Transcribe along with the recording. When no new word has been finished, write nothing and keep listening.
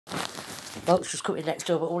Folks just coming next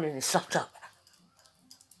door, but all in his sock top.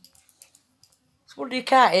 It's wonder you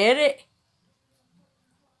can't hear it.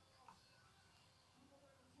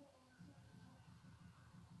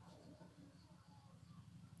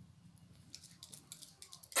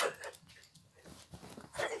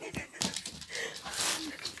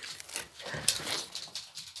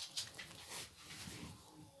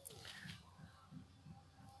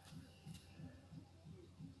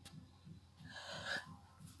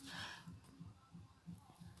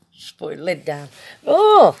 Just put the lid down.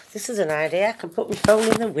 Oh, this is an idea. I can put my phone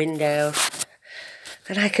in the window.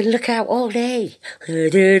 And I can look out all day.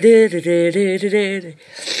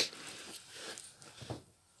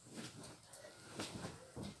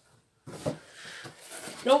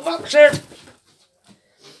 No boxes.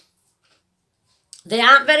 They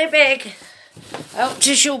aren't very big.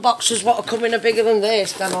 Tissue boxes what are coming are bigger than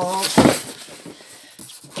this, then all.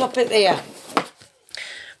 Pop it there.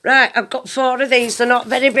 Right, I've got 4 of these. They're not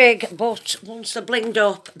very big, but once they're blinged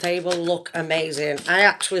up, they will look amazing. I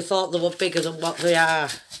actually thought they were bigger than what they are.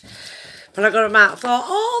 When I got them out, I thought,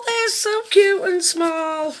 oh, they're so cute and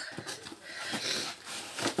small.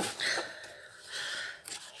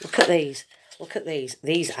 Look at these. Look at these.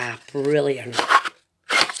 These are brilliant.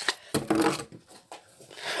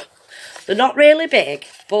 They're not really big,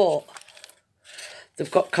 but they've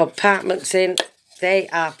got compartments in. They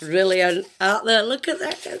are brilliant, aren't they? Look at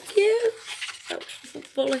that, how cute. That's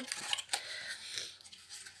funny.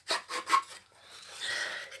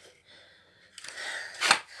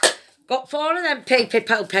 Got 4 of them peepee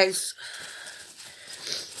poppies.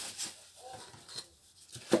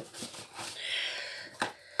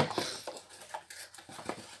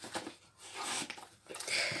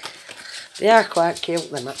 They are quite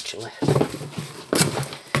cute, them, actually.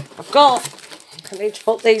 I need to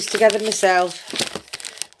put these together myself.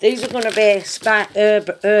 These are going to be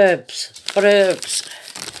herbs.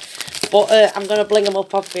 But I'm going to bling them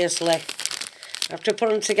up, obviously. I have to put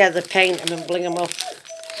them together, paint them and bling them up.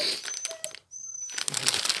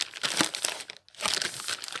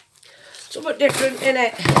 Something different in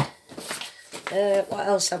it. What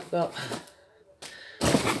else I've got?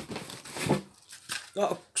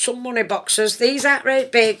 Got some money boxes. These aren't very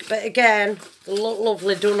big, but again, they look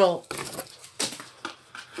lovely done up.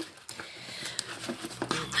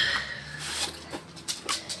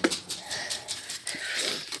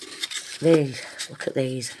 These, look at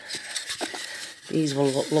these. These will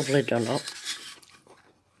look lovely done up.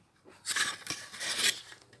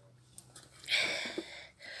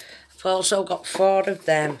 I've also got 4 of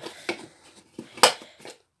them.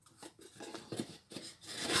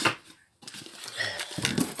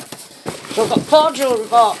 So I've got 4 jewellery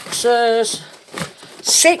boxes,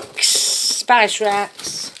 6 spice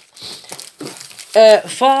racks,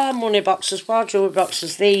 4 money boxes, 4 jewellery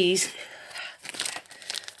boxes. These,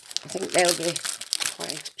 I think they'll be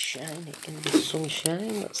quite shiny in the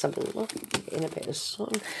sunshine. Let's have a look in a bit of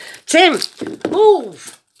sun. Tim,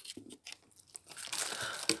 move!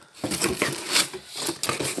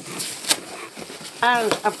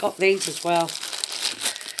 And I've got these as well.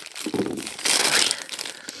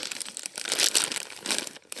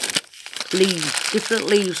 Leaves, different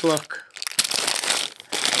leaves, look.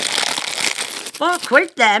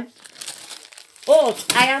 £4 then. But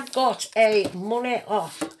I have got a money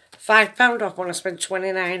off. £5 off when I spend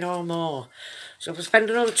 29 or more. So if I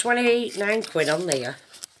spend another 29 quid on there,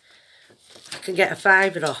 I can get a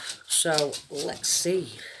 £5 off. So let's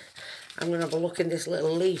see. I'm going to have a look in this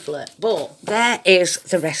little leaflet. But there is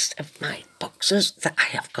the rest of my boxes that I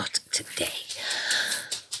have got today.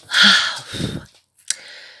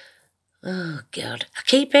 Oh, God. I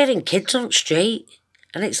keep hearing kids on the street.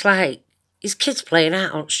 And it's like, is kids playing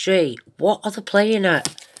out on the street? What are they playing at?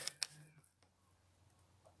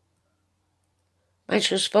 I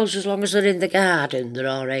suppose as long as they're in the garden, they're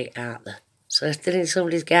all right, aren't they? So if they're in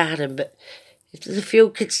somebody's garden, but if there's a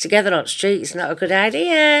few kids together on the street, it's not a good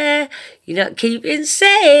idea. You're not keeping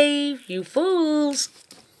safe, you fools.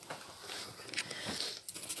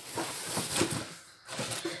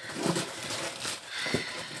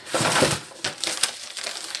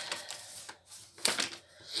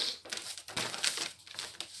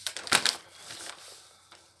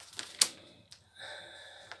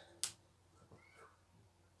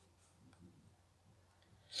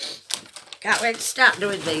 Can't wait to start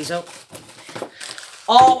doing these up.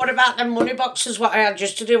 Oh, what about them money boxes what I had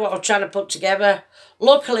just to do what I was trying to put together?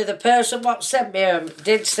 Luckily, the person what sent me them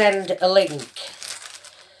did send a link.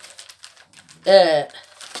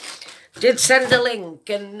 Did send a link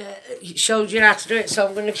and it shows you how to do it, so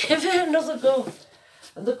I'm going to give it another go.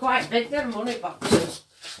 And they're quite big, them money boxes.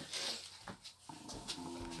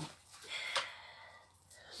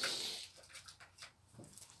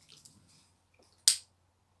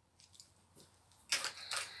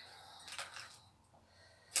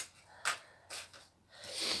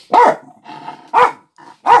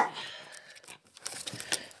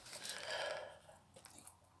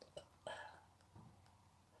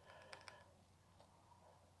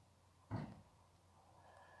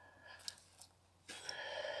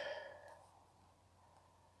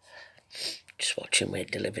 watching where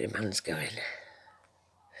delivery man's going.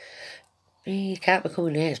 You can't be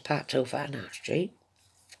coming here, it's part too far now, street.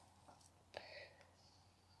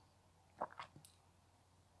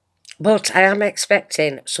 But I am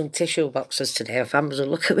expecting some tissue boxes today off Amazon.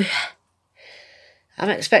 Look at me. I'm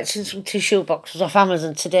expecting some tissue boxes off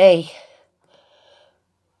Amazon today.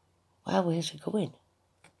 Well, where's it going?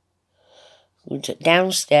 Went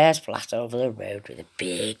downstairs, flat over the road with a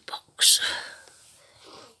big box.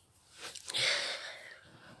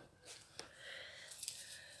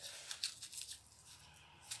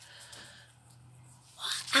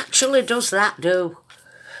 What actually does that do?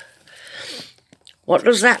 What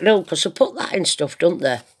does that do? Because they put that in stuff, don't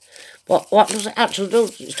they? What does it actually do?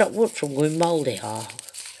 Stop wood from going mouldy or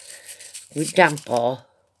with damp or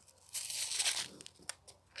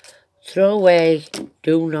throw away,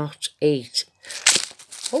 do not eat.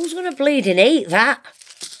 Who's going to bleeding eat that?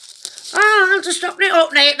 Oh, I'll just open it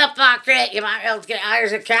up and eat the packet. You might be able to get high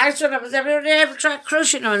as a kite and everybody ever try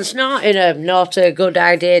crushing them and snorting them. Not a good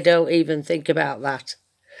idea, don't even think about that.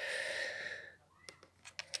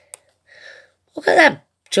 Look at them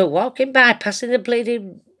two walking by, passing the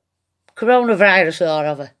bleeding coronavirus all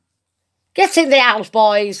over. Get in the house,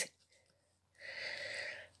 boys.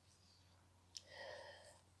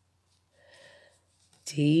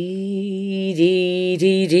 Dee, dee,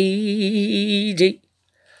 dee, dee, dee.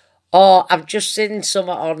 Oh, I've just seen some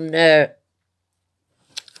on, I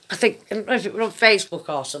think, I don't know if it was on Facebook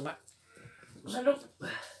or something.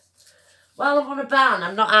 While I'm on a ban,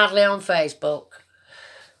 I'm not hardly on Facebook.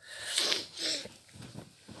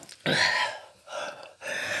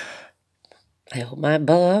 I hope my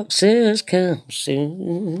boxes come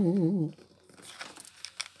soon.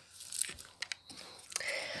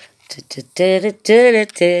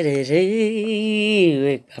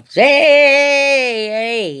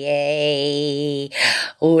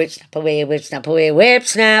 Oh, whip snap away, whip snap away, whip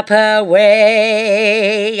snap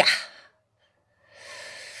away.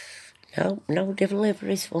 No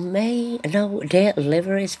deliveries for me. No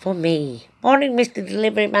deliveries for me. Morning, Mr.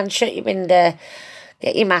 Delivery Man. Shut your window.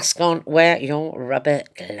 Get your mask on. Wear your rubber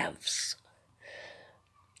gloves.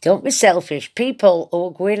 Don't be selfish. People who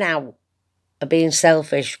are going out are being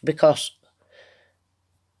selfish because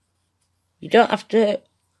you don't have to.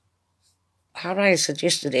 How I said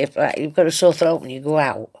yesterday, if you've got a sore throat when you go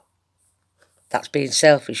out, that's being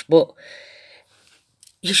selfish. But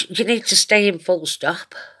you need to stay in full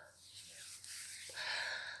stop.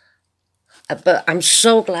 But I'm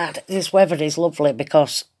so glad this weather is lovely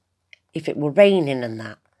because if it were raining and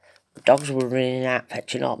that, the dogs were running out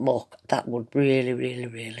fetching hot muck, that would really, really,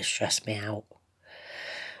 really stress me out.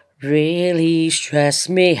 Really stress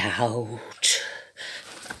me out.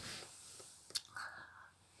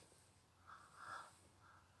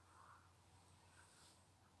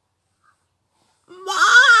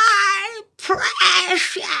 My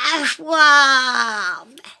precious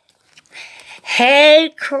one.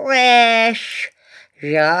 Hey, Chris.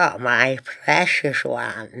 You're my precious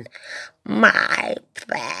one. My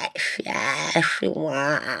precious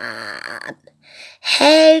one.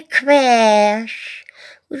 Hey, Chris.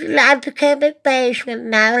 Would you like to come in basement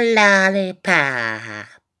now, lollipop?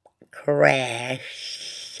 Chris.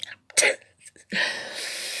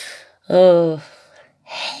 Oh.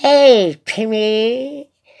 Hey, Timmy.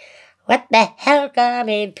 What the hell got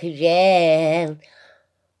into jail?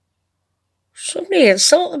 Somebody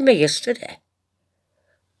insulted me yesterday.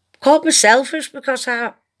 Called me selfish because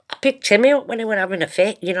I picked Timmy up when he was having a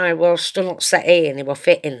fit. You know, he was still not settee and he was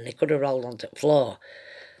fitting and he could have rolled onto the floor.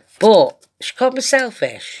 But she called me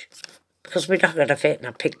selfish because my dog had a fit and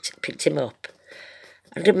I picked him up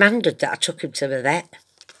and demanded that I took him to the vet.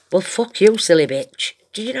 Well, fuck you, silly bitch.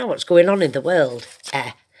 Do you know what's going on in the world?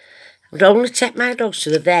 I would only take my dogs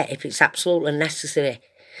to the vet if it's absolutely necessary,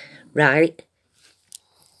 right?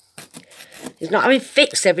 He's not having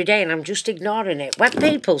fixed every day and I'm just ignoring it. When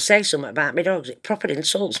people say something about my dogs, it properly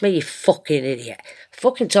insults me, you fucking idiot. I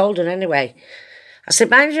fucking told her anyway. I said,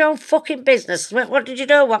 mind your own fucking business. What did you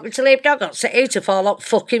do? Want me to leave dog on settee to fall off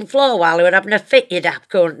fucking floor while he was having a fit, you daft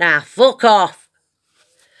cunt now? Fuck off.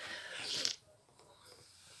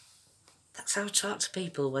 That's how I talk to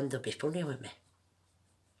people when they'll be funny with me.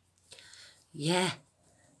 Yeah.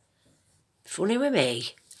 Funny with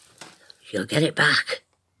me. You'll get it back.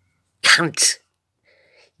 Cunt.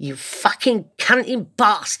 You fucking canting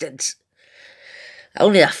bastards.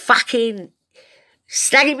 Only a fucking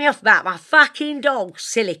slagging me off about my fucking dog,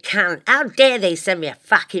 silly cunt. How dare they send me a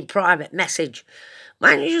fucking private message?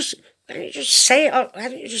 Why don't you just Why don't you just say it? Why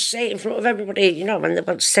don't you just say it in front of everybody? You know, when they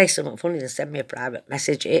want to say something funny, they send me a private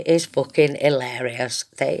message. It is fucking hilarious.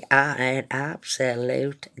 They are an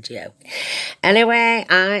absolute joke. Anyway,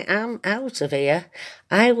 I am out of here.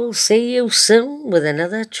 I will see you soon with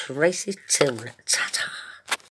another Tracy Tune. Ta-ta.